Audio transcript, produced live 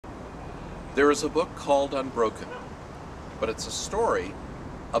There is a book called Unbroken, but it's a story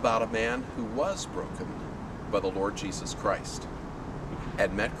about a man who was broken by the Lord Jesus Christ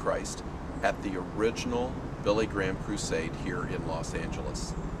and met Christ at the original Billy Graham crusade here in Los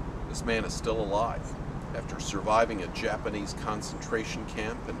Angeles. This man is still alive after surviving a Japanese concentration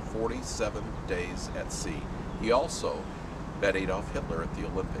camp and 47 days at sea. He also met Adolf Hitler at the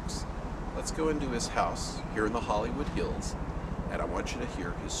Olympics. Let's go into his house here in the Hollywood Hills, and I want you to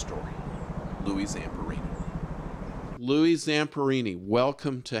hear his story. Louis Zamperini. Louis Zamperini,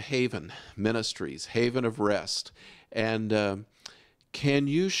 welcome to Haven Ministries, Haven of Rest. And can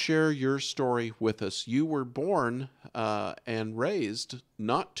you share your story with us? You were born and raised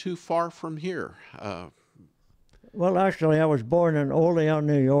not too far from here. Well, actually, I was born in Olean,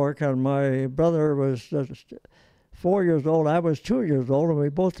 New York, and my brother was 4 years old. I was 2 years old, and we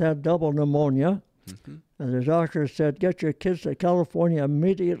both had double pneumonia. Mm-hmm. And the doctor said, get your kids to California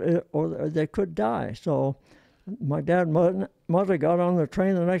immediately or they could die. So my dad and mother got on the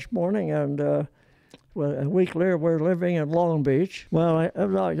train the next morning, and a week later we're living in Long Beach. Well,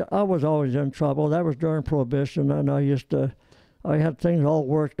 I was always in trouble. That was during Prohibition, and I had things all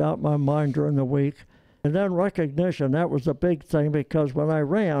worked out in my mind during the week. And then recognition, that was the big thing, because when I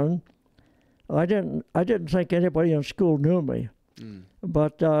ran, I didn't think anybody in school knew me. Mm.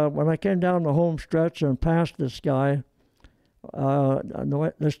 But when I came down the home stretch and passed this guy,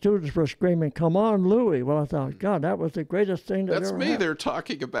 the students were screaming, "Come on, Louis!" Well, I thought, God, that was the greatest thing that That's ever me happened. They're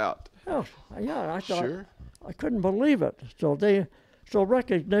talking about. Oh, yeah, I thought, sure. I couldn't believe it. So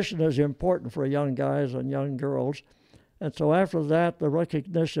recognition is important for young guys and young girls. And so after that, the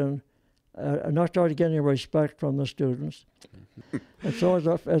recognition, and I started getting respect from the students. And so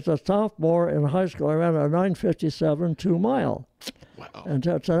as a sophomore in high school, I ran a 9:57 2-mile. Wow. And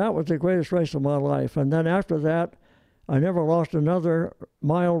so that was the greatest race of my life. And then after that, I never lost another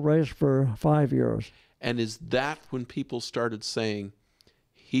mile race for 5 years. And is that when people started saying,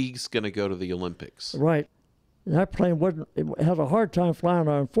 he's going to go to the Olympics? Right. That plane had a hard time flying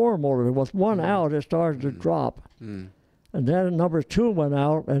on 4 motor. With one out, it started to drop. And then number 2 went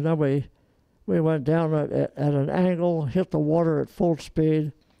out, and then we went down at an angle, hit the water at full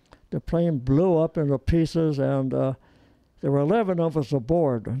speed. The plane blew up into pieces, and there were 11 of us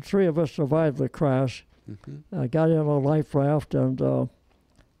aboard, and 3 of us survived the crash. Mm-hmm. I got in a life raft and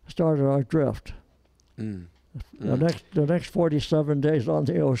started our drift. The next 47 days on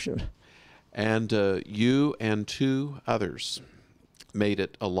the ocean. And you and 2 others made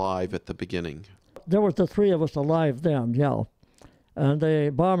it alive at the beginning. There were the 3 of us alive then, yeah. And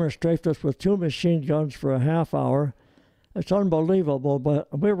the bomber strafed us with 2 machine guns for a half hour. It's unbelievable, but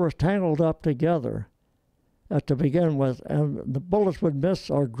we were tangled up together to begin with, and the bullets would miss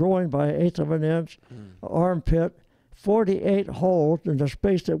our groin by 1/8 of an inch, armpit, 48 holes in the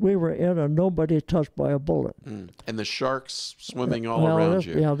space that we were in, and nobody touched by a bullet. And the sharks swimming all around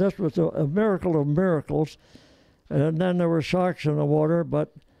you. Yeah, this was a miracle of miracles. And then there were sharks in the water,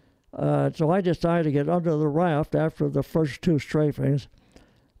 but so I decided to get under the raft after the first 2 strafings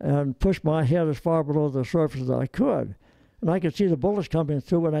and push my head as far below the surface as I could. And I could see the bullets coming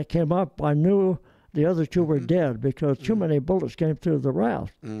through. When I came up, I knew the other 2 were dead because too many bullets came through the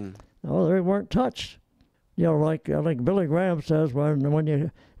raft. No, they weren't touched. You know, like Billy Graham says, when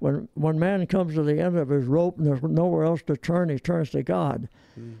man comes to the end of his rope and there's nowhere else to turn, he turns to God.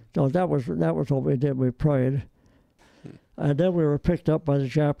 So that was what we did. We prayed. And then we were picked up by the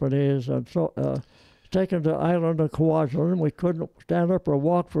Japanese and so taken to the island of Kwajalein. We couldn't stand up or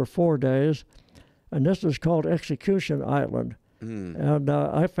walk for 4 days. And this is called Execution Island. And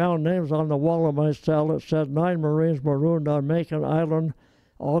I found names on the wall of my cell that said 9 Marines marooned on Macon Island,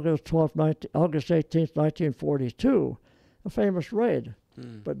 August 18th, 1942, a famous raid.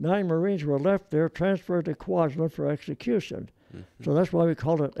 But 9 Marines were left there, transferred to Kwajalein for execution. So that's why we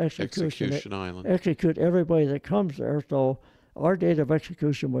call it Execution Island. Execute everybody that comes there. So our date of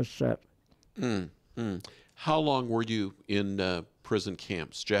execution was set. How long were you in prison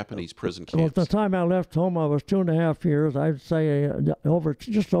camps, Japanese prison camps? Well, at the time I left home, I was 2.5 years. I'd say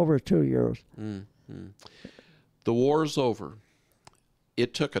just over 2 years. The war's over.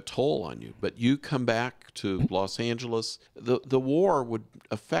 It took a toll on you, but you come back to Los Angeles. The war would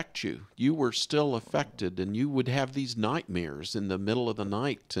affect you. You were still affected, and you would have these nightmares in the middle of the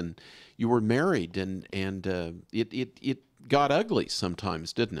night. And you were married, and it got ugly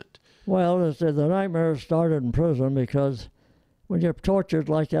sometimes, didn't it? Well, the nightmares started in prison because when you're tortured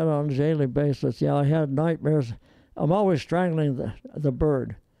like that on a daily basis, I had nightmares. I'm always strangling the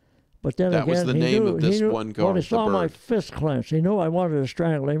bird. But then that again, was the name of this one guard. Well, he saw my fist clenched. He knew I wanted to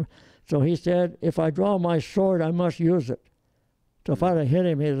strangle him. So he said, if I draw my sword, I must use it. So if I'd have hit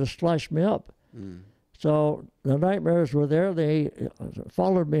him, he'd have sliced me up. So the nightmares were there. They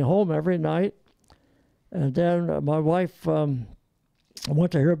followed me home every night. And then my wife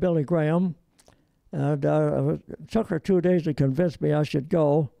went to hear Billy Graham. And it took her 2 days to convince me I should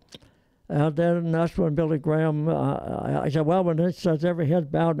go. And then that's when Billy Graham, I said, well, when it says every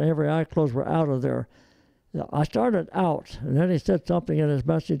head bowed and every eye closed, we're out of there. I started out, and then he said something in his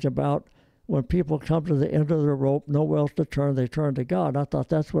message about when people come to the end of the rope, nowhere else to turn, they turn to God. I thought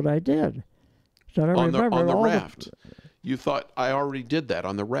that's what I did. So I on the raft. You thought, I already did that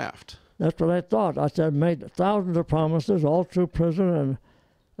on the raft. That's what I thought. I said, made thousands of promises all through prison,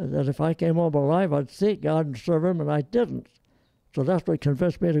 and that if I came home alive, I'd seek God and serve him, and I didn't. So that's what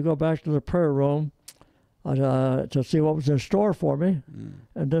convinced me to go back to the prayer room to see what was in store for me.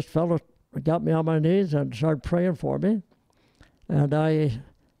 And this fellow got me on my knees and started praying for me. And I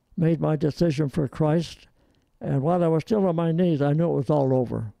made my decision for Christ. And while I was still on my knees, I knew it was all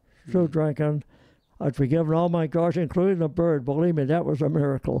over. Through drinking, I'd forgiven all my guards, including the bird. Believe me, that was a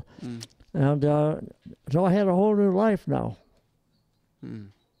miracle. And so I had a whole new life now.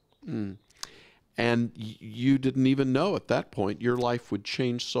 And you didn't even know at that point your life would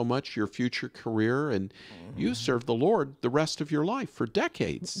change so much, your future career, and you served the Lord the rest of your life for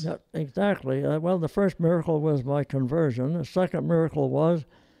decades. Yeah, exactly. Well, the first miracle was my conversion. The second miracle was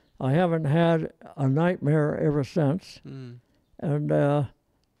I haven't had a nightmare ever since. And of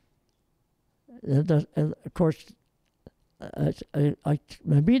course, I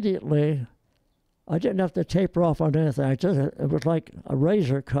immediately, I didn't have to taper off on anything. It was like a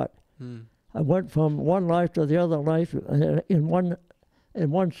razor cut. I went from one life to the other life in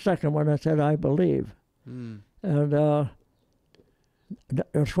one second when I said, I believe. And after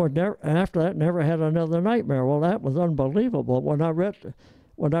that, never had another nightmare. Well, that was unbelievable. When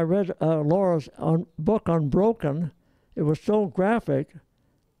I read Laura's book, Unbroken, it was so graphic,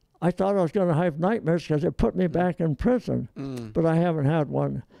 I thought I was going to have nightmares because it put me back in prison. But I haven't had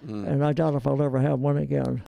one, and I doubt if I'll ever have one again.